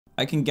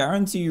I can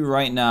guarantee you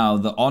right now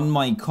that on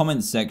my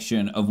comment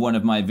section of one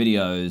of my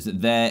videos,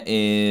 there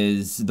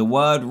is the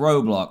word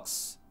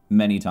Roblox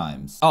many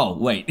times. Oh,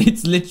 wait,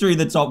 it's literally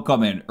the top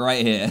comment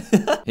right here.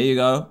 Here you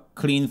go.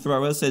 Clean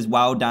Thrower says,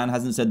 wow, Dan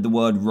hasn't said the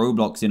word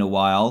Roblox in a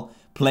while.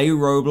 Play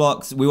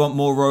Roblox. We want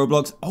more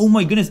Roblox. Oh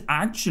my goodness,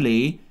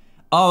 actually...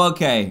 Oh,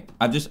 okay.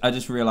 I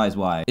just realized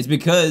why. It's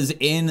because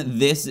in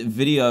this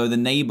video, the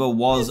neighbor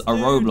was a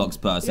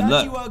Roblox person.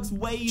 Look,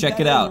 check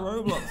it out.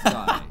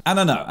 I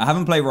don't know. I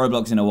haven't played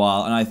Roblox in a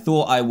while, and I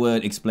thought I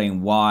would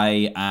explain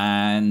why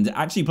and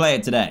actually play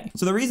it today.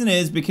 So the reason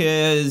is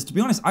because, to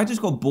be honest, I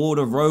just got bored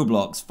of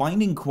Roblox.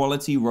 Finding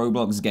quality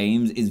Roblox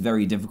games is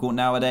very difficult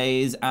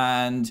nowadays,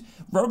 and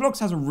Roblox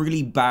has a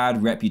really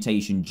bad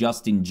reputation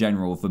just in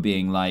general for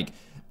being like,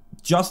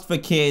 just for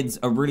kids,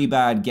 a really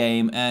bad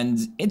game, and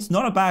it's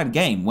not a bad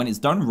game. When it's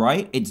done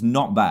right, it's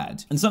not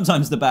bad. And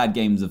sometimes the bad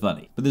games are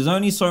funny. But there's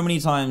only so many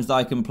times that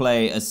I can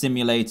play a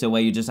simulator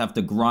where you just have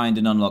to grind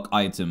and unlock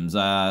items.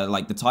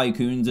 Like the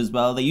Tycoons as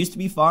well. They used to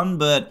be fun,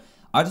 but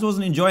I just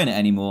wasn't enjoying it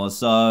anymore,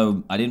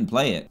 so I didn't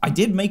play it. I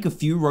did make a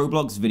few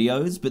Roblox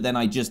videos, but then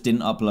I just didn't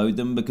upload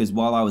them because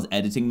while I was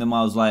editing them,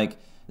 I was like,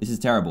 this is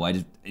terrible.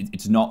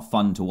 It's not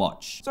fun to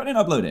watch. So I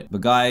didn't upload it. But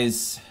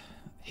guys...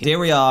 here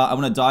we are. I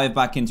want to dive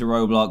back into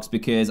Roblox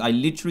because I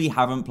literally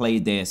haven't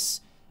played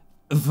this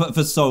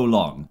for so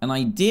long. And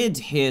I did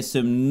hear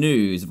some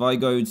news. If I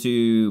go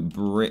to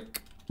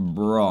Brick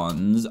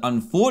Bronze,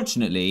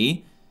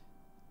 unfortunately,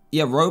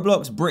 yeah,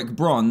 Roblox Brick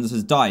Bronze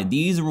has died.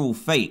 These are all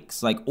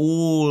fakes. Like,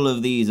 all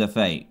of these are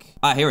fake.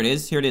 Ah, here it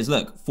is. Here it is.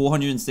 Look,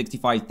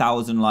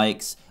 465,000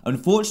 likes.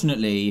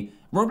 Unfortunately,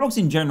 Roblox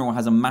in general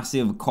has a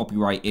massive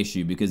copyright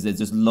issue because there's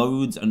just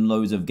loads and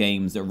loads of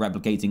games that are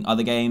replicating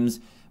other games,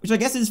 which I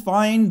guess is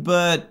fine,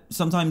 but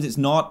sometimes it's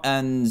not.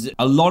 And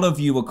a lot of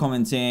you were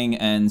commenting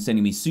and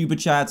sending me super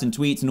chats and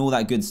tweets and all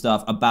that good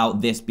stuff about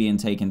this being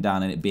taken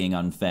down and it being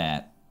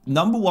unfair.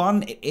 Number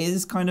one, it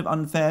is kind of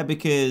unfair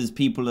because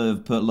people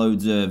have put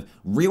loads of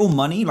real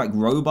money, like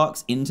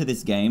Robux, into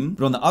this game.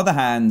 But on the other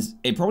hand,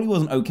 it probably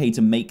wasn't okay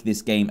to make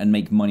this game and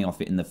make money off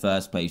it in the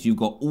first place. You've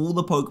got all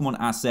the Pokemon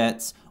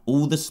assets,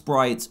 all the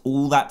sprites,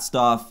 all that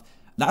stuff.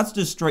 That's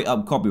just straight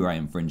up copyright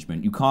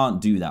infringement. You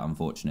can't do that,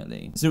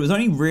 unfortunately. So it was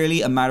only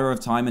really a matter of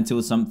time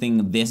until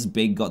something this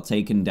big got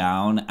taken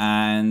down,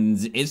 and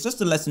it's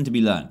just a lesson to be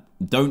learned.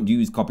 Don't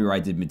use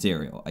copyrighted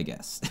material, I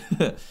guess.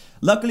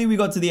 Luckily, we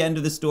got to the end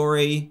of the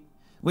story.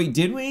 Wait,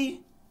 did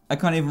we? I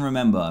can't even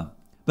remember.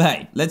 But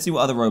hey, let's see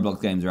what other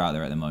Roblox games are out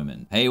there at the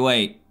moment. Hey,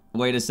 wait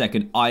a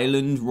second.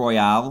 Island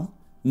Royale?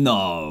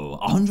 No,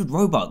 100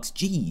 Robux,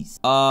 jeez.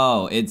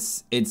 Oh,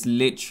 it's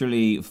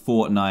literally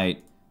Fortnite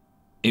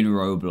in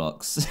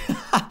Roblox.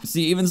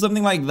 See, even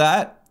something like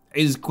that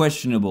is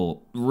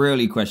questionable,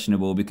 really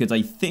questionable, because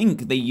I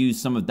think they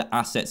use some of the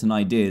assets and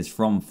ideas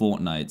from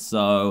Fortnite,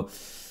 so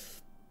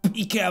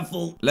be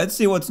careful. Let's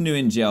see what's new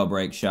in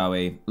Jailbreak, shall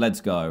we? Let's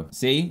go.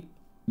 See,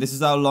 this is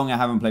how long I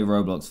haven't played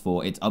Roblox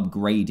for. It's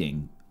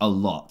upgrading a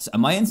lot,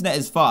 and my internet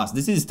is fast.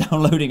 This is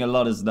downloading a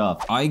lot of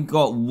stuff. I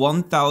got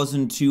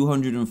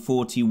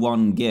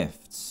 1,241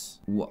 gifts.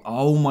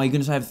 Oh my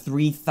goodness, I have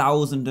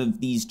 3,000 of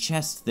these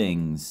chest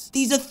things.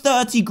 These are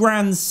 30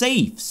 grand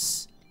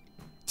safes.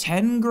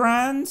 10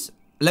 grand?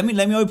 Let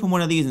me open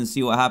one of these and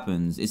see what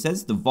happens. It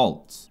says the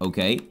vault.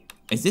 Okay.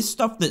 Is this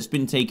stuff that's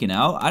been taken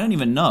out? I don't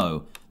even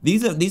know.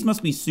 These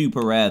must be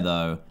super rare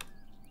though.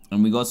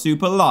 And we got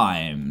super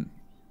lime.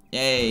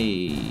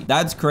 Yay.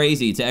 That's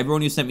crazy. To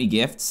everyone who sent me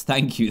gifts,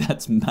 thank you.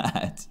 That's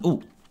mad.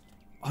 Oh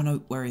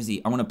no, where is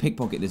he? I want to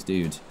pickpocket this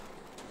dude.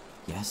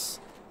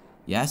 Yes.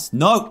 Yes.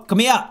 No, come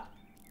here.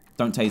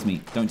 Don't tase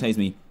me. Don't tase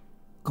me.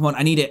 Come on,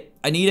 I need it.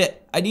 I need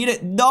it. I need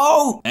it.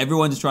 No!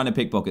 Everyone's trying to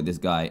pickpocket this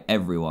guy.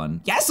 Everyone.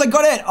 Yes, I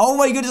got it! Oh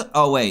my goodness.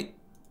 Oh, wait.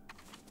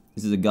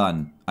 This is a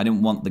gun. I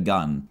didn't want the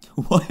gun.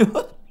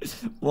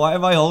 Why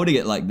am I holding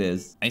it like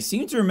this? I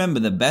seem to remember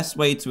the best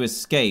way to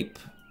escape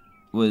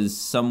was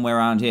somewhere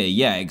around here.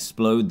 Yeah,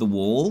 explode the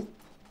wall.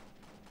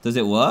 Does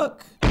it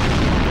work?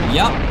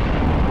 Yup.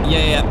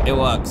 Yeah, it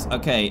works.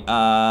 Okay,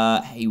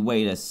 hey,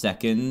 wait a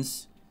second.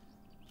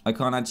 I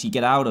can't actually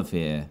get out of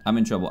here. I'm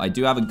in trouble. I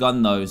do have a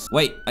gun, though.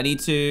 Wait, I need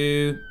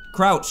to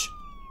crouch.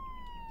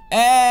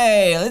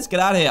 Hey, let's get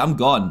out of here. I'm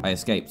gone. I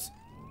escaped.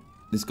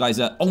 This guy's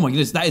a... Oh, my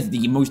goodness. That is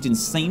the most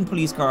insane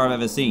police car I've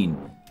ever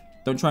seen.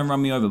 Don't try and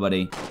run me over,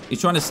 buddy.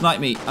 He's trying to snipe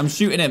me. I'm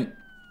shooting him.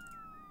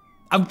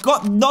 I've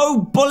got no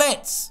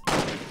bullets.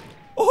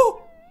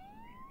 Oh.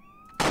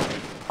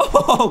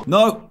 Oh,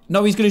 no.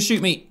 No, he's going to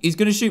shoot me. He's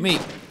going to shoot me.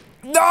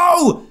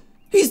 No.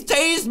 He's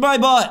tased my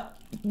butt.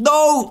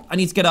 No! I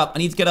need to get up. I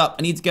need to get up.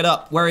 I need to get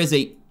up. Where is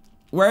he?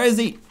 Where is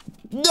he?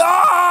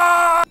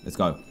 No! Let's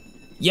go.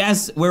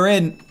 Yes, we're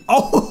in.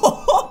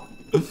 Oh!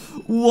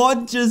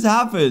 What just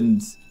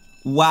happened?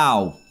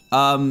 Wow.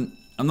 I'm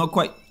not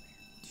quite...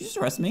 Did you just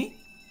arrest me?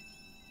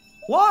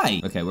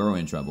 Why? Okay, we're all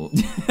in trouble.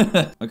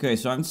 Okay,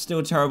 so I'm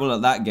still terrible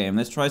at that game.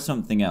 Let's try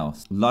something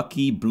else.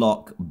 Lucky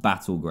Block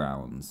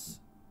Battlegrounds.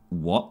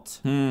 What?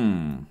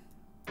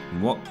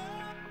 What?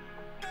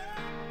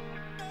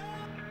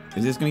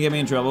 Is this gonna get me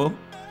in trouble?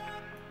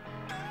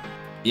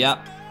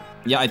 Yep.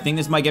 Yeah, I think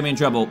this might get me in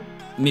trouble.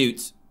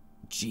 Mute.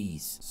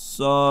 Jeez.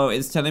 So,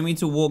 it's telling me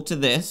to walk to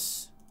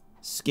this.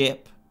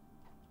 Skip.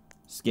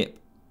 Skip.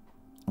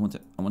 I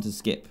want to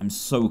skip. I'm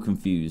so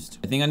confused.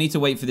 I think I need to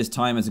wait for this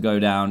timer to go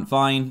down.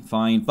 Fine,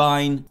 fine,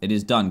 fine. It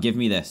is done. Give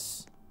me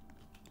this.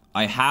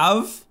 I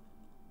have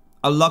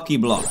a lucky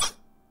block.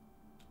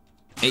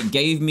 It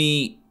gave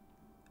me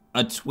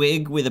a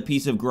twig with a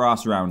piece of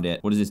grass around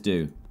it. What does this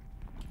do?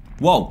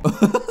 Whoa.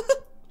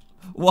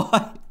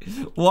 Why?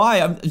 Why?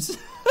 I'm just...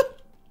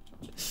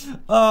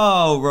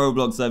 Oh,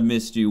 Roblox, I've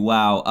missed you.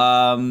 Wow.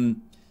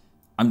 I'm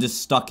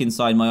just stuck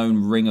inside my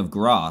own ring of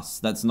grass.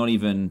 That's not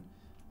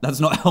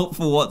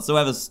helpful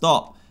whatsoever.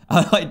 Stop.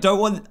 I don't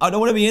want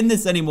to be in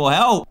this anymore.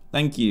 Help.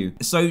 Thank you.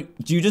 So,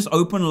 do you just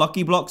open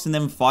lucky blocks and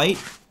then fight?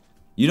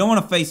 You don't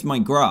want to face my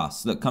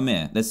grass. Look, come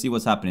here. Let's see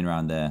what's happening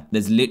around there.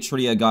 There's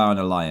literally a guy on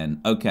a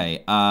lion.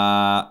 Okay.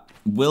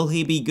 Will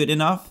he be good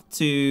enough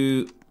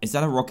to... Is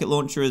that a rocket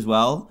launcher as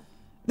well?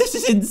 This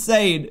is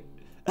insane.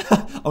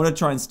 I want to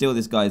try and steal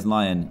this guy's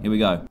lion. Here we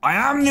go. I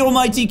am the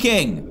almighty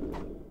king.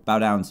 Bow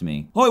down to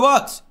me. Oh, it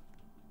worked.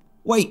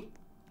 Wait.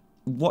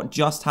 What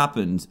just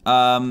happened?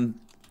 Roblox,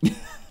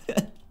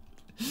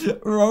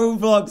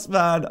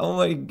 man. Oh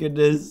my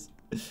goodness.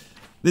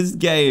 This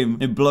game,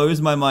 it blows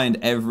my mind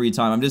every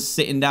time. I'm just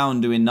sitting down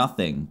doing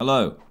nothing.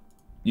 Hello.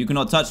 You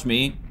cannot touch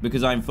me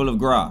because I'm full of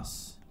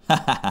grass.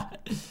 And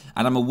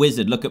I'm a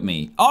wizard. Look at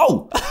me.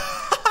 Oh!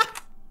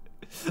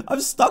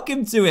 I've stuck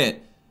him to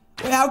it.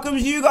 Wait, how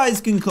comes you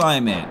guys can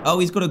climb it? Oh,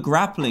 he's got a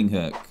grappling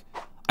hook.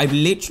 I've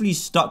literally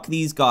stuck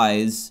these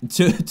guys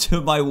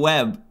to my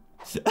web.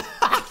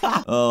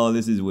 Oh,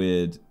 this is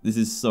weird. This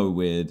is so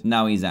weird.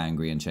 Now he's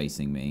angry and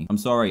chasing me. I'm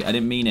sorry. I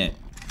didn't mean it.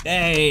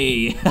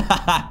 Hey!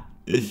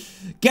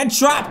 Get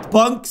trapped,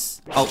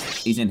 punks! Oh,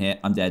 he's in here.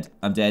 I'm dead.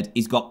 I'm dead.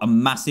 He's got a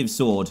massive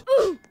sword.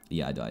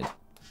 Yeah, I died.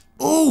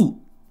 Ooh!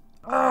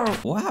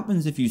 What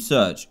happens if you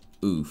search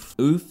oof?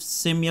 Oof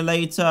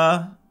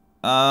simulator?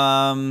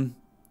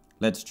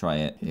 Let's try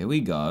it. Here we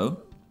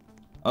go.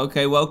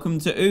 Okay, welcome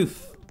to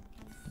oof.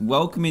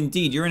 Welcome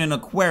indeed. You're in an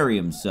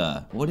aquarium,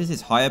 sir. What is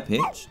this, higher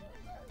pitch?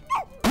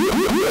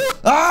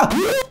 Ah!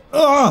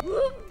 Ah!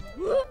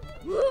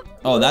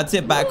 Oh, that's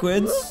it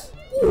backwards.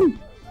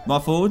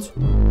 Muffled.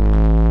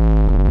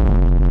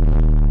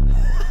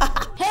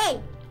 Hey!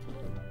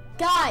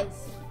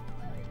 Guys!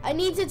 I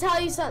need to tell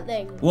you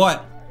something.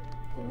 What?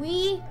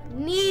 We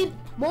need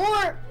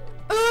more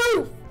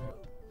oof!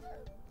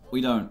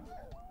 We don't.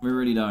 We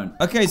really don't.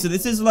 Okay, so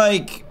this is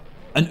like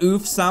an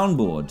oof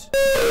soundboard.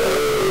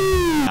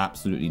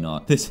 Absolutely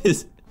not. This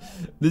is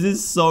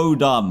so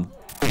dumb.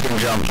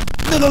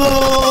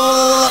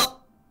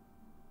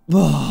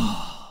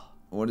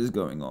 What is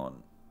going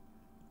on?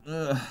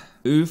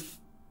 Oof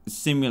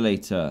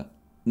simulator.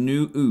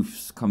 New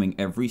oofs coming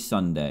every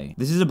Sunday.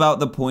 This is about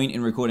the point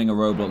in recording a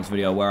Roblox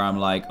video where I'm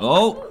like,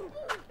 oh,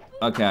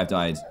 okay, I've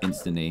died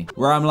instantly.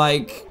 Where I'm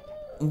like,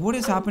 what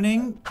is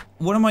happening?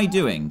 What am I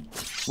doing?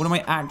 What am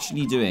I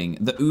actually doing?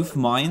 The oof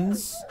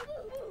mines?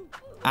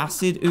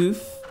 Acid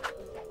oof?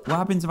 What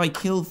happens if I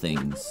kill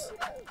things?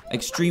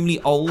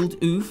 Extremely old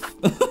oof?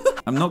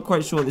 I'm not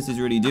quite sure this is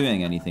really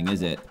doing anything,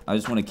 is it? I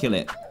just want to kill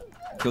it.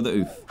 Kill the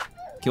oof.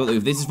 Kill the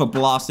oof. This is for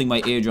blasting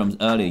my eardrums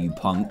earlier, you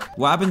punk.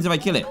 What happens if I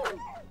kill it?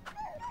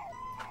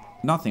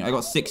 Nothing. I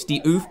got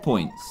 60 oof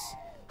points.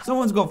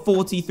 Someone's got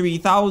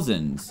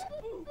 43,000.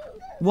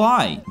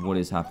 Why? What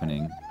is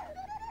happening?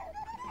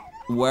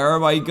 Where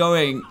am I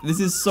going?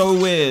 This is so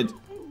weird.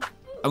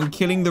 I'm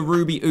killing the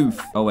ruby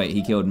oof. Oh, wait.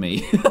 He killed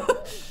me.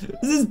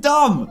 This is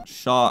dumb.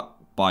 Shark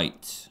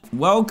bite.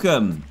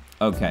 Welcome.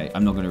 Okay.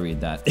 I'm not going to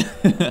read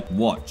that.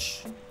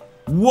 Watch.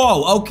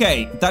 Whoa.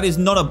 Okay. That is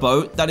not a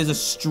boat. That is a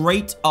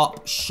straight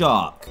up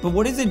shark. But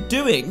what is it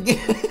doing?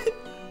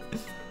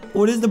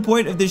 What is the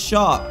point of this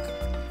shark?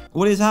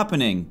 What is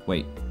happening?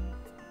 Wait.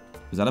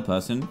 Was that a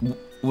person?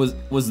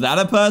 Was that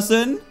a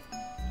person?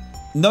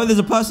 No, there's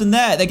a person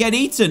there. They're getting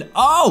eaten.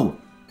 Oh!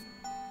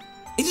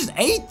 It just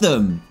ate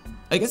them.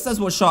 I guess that's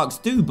what sharks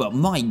do, but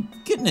my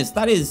goodness,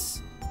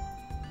 that's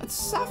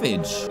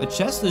savage. A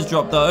chest has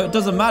dropped, though. It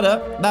doesn't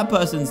matter. That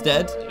person's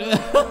dead.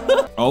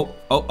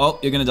 Oh,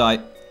 you're gonna die.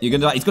 You're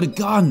gonna die. He's got a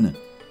gun.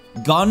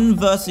 Gun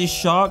versus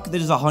shark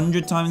that is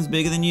 100 times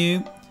bigger than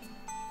you.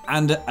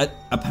 And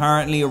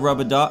apparently a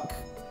rubber duck.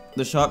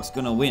 The shark's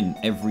gonna win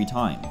every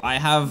time. I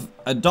have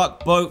a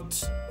duck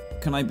boat.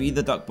 Can I be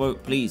the duck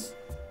boat, please?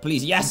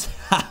 Please, yes!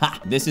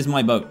 This is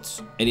my boat.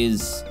 It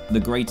is the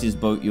greatest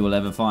boat you will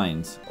ever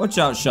find. Watch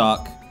out,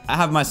 shark. I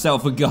have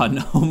myself a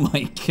gun. Oh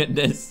my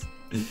goodness.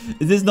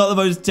 Is this not the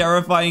most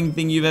terrifying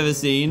thing you've ever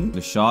seen? The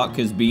shark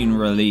has been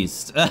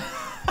released.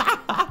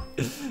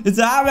 It's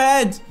a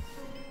hammerhead!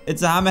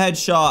 It's a hammerhead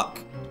shark.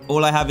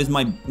 All I have is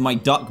my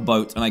duck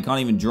boat, and I can't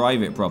even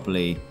drive it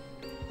properly.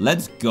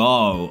 Let's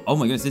go. Oh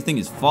my goodness, this thing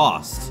is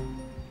fast.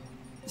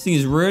 This thing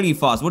is really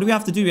fast. What do we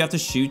have to do? We have to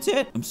shoot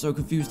it? I'm so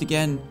confused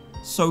again.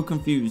 So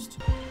confused.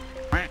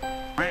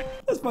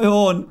 That's my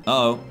horn.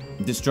 Uh-oh.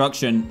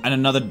 Destruction. And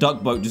another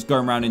duck boat just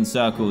going around in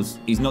circles.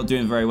 He's not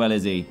doing very well,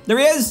 is he? There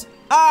he is!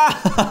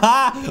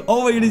 Ah!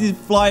 Oh my goodness, he's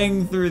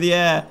flying through the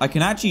air. I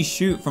can actually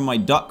shoot from my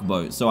duck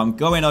boat, so I'm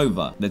going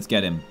over. Let's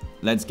get him.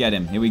 Let's get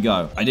him. Here we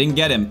go. I didn't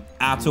get him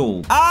at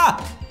all. Ah!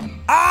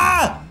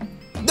 Ah!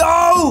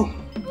 No!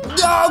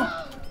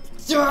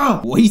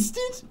 No!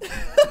 Wasted?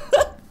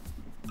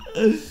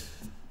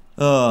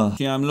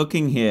 Yeah, I'm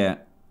looking here,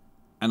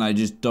 and I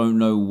just don't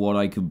know what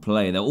I could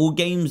play. They're all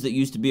games that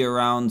used to be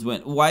around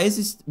when... Why is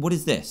this... What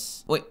is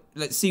this? Wait,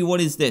 let's see.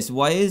 What is this?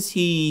 Why is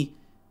he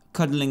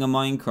cuddling a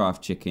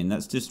Minecraft chicken?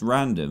 That's just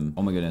random.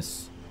 Oh my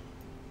goodness.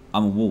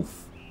 I'm a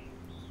wolf.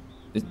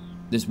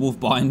 This wolf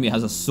behind me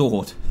has a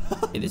sword.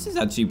 This is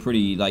actually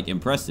pretty, like,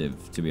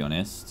 impressive, to be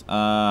honest.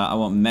 I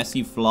want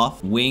messy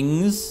fluff.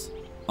 Wings.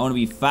 I want to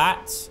be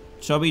fat.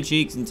 Chubby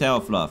cheeks and tail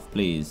fluff,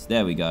 please.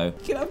 There we go.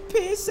 You can have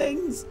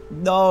piercings.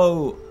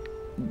 No.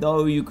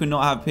 No, you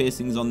cannot have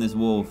piercings on this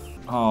wolf.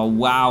 Oh,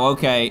 wow.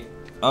 Okay.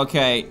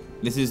 Okay.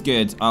 This is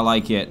good. I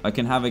like it. I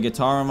can have a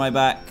guitar on my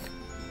back.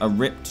 A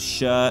ripped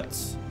shirt.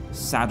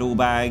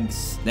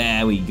 Saddlebags.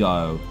 There we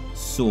go.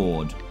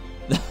 Sword.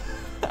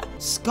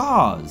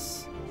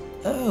 Scars.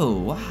 Oh,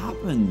 what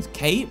happened?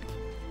 Cape?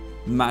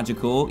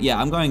 Magical. Yeah,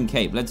 I'm going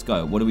cape. Let's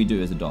go. What do we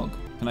do as a dog?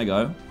 Can I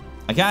go?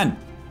 I can.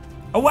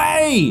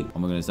 Away! Oh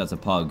my goodness, that's a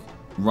pug.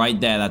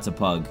 Right there, that's a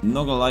pug. I'm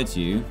not gonna lie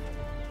to you.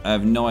 I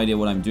have no idea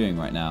what I'm doing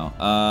right now.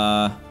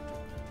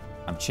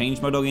 I've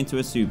changed my dog into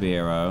a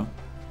superhero.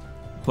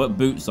 Put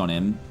boots on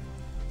him.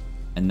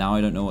 And now I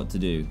don't know what to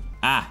do.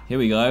 Ah, here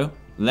we go.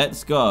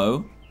 Let's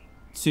go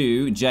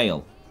to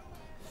jail.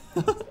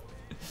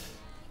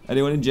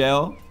 Anyone in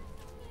jail?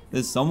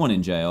 There's someone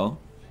in jail.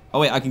 Oh,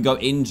 wait, I can go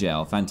in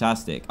jail.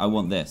 Fantastic. I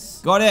want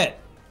this. Got it.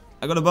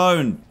 I got a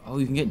bone. Oh,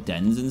 you can get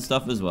dens and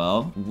stuff as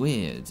well.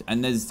 Weird.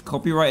 And there's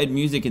copyrighted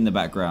music in the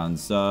background,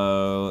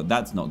 so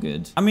that's not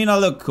good. I mean, I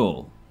look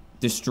cool.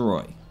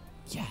 Destroy.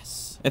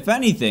 Yes. If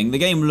anything, the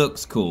game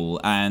looks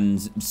cool, and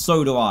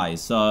so do I,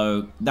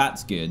 so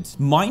that's good.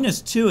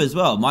 -2 as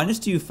well.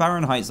 -2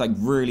 Fahrenheit's like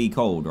really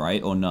cold,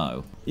 right? Or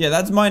no? Yeah,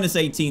 that's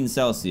 -18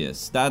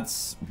 Celsius.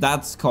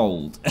 That's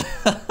cold.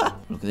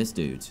 Look at this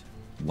dude.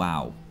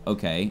 Wow.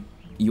 Okay.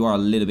 You are a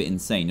little bit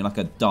insane. You're like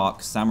a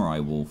dark samurai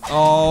wolf.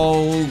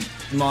 Oh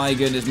my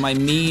goodness. My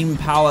mean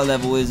power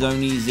level is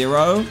only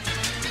 0.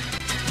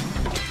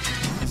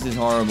 This is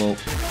horrible.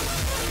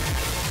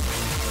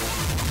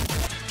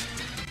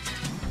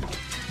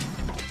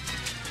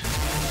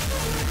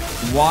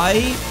 Why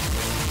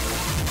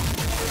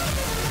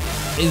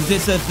is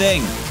this a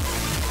thing?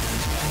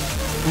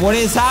 What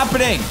is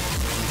happening?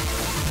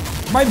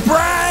 My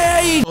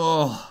brain!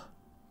 Oh.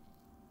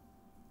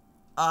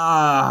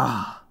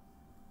 Ah.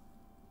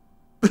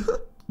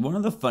 One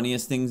of the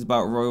funniest things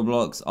about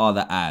Roblox are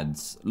the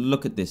ads.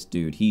 Look at this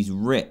dude. He's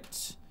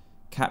ripped.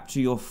 Capture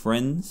your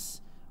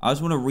friends. I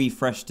just want to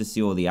refresh to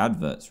see all the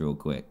adverts real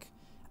quick.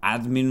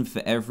 Admin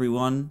for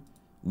everyone.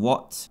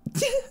 What?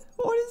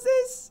 What is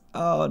this?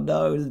 Oh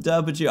no, it's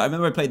Derpachu. I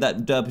remember I played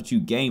that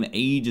Derpachu game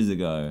ages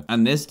ago.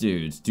 And this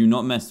dude, do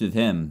not mess with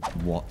him.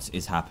 What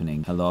is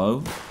happening?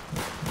 Hello?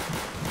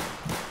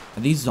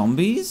 Are these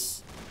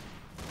zombies?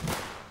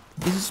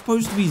 These are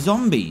supposed to be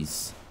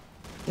zombies.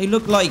 They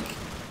look like...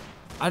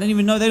 I don't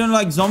even know. They don't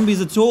look like zombies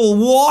at all.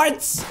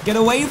 What? Get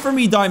away from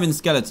me, Diamond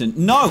Skeleton.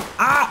 No.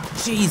 Ah,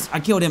 jeez. I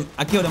killed him.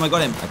 I killed him. I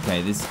got him.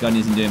 Okay, this gun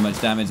isn't doing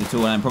much damage at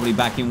all. And I'm probably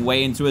backing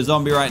way into a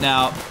zombie right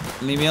now.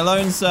 Leave me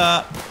alone,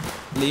 sir.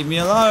 Leave me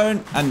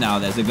alone. And now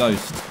there's a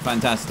ghost.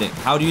 Fantastic.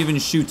 How do you even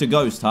shoot a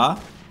ghost, huh?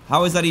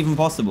 How is that even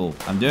possible?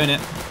 I'm doing it.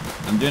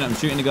 I'm doing it. I'm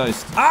shooting the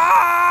ghost.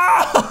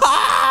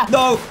 Ah!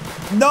 No.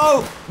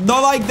 No.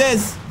 Not like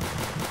this.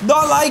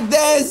 Not like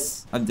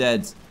this. I'm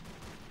dead.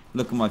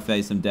 Look at my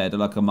face, I'm dead.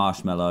 I'm like a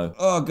marshmallow.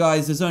 Oh,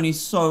 guys, there's only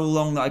so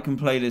long that I can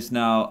play this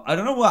now. I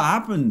don't know what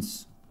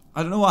happens.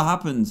 I don't know what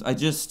happens. I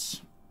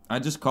just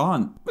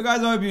can't. But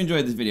guys, I hope you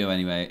enjoyed this video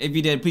anyway. If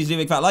you did, please leave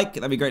a fat like.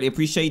 That'd be greatly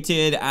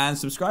appreciated. And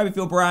subscribe if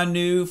you're brand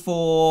new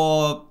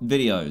for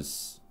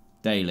videos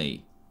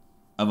daily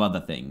of other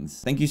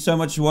things. Thank you so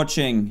much for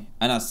watching,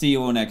 and I'll see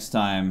you all next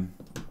time.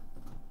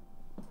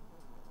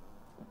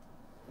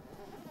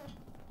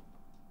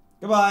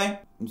 Goodbye.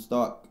 I'm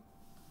stuck.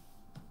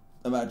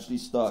 I'm actually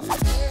stuck.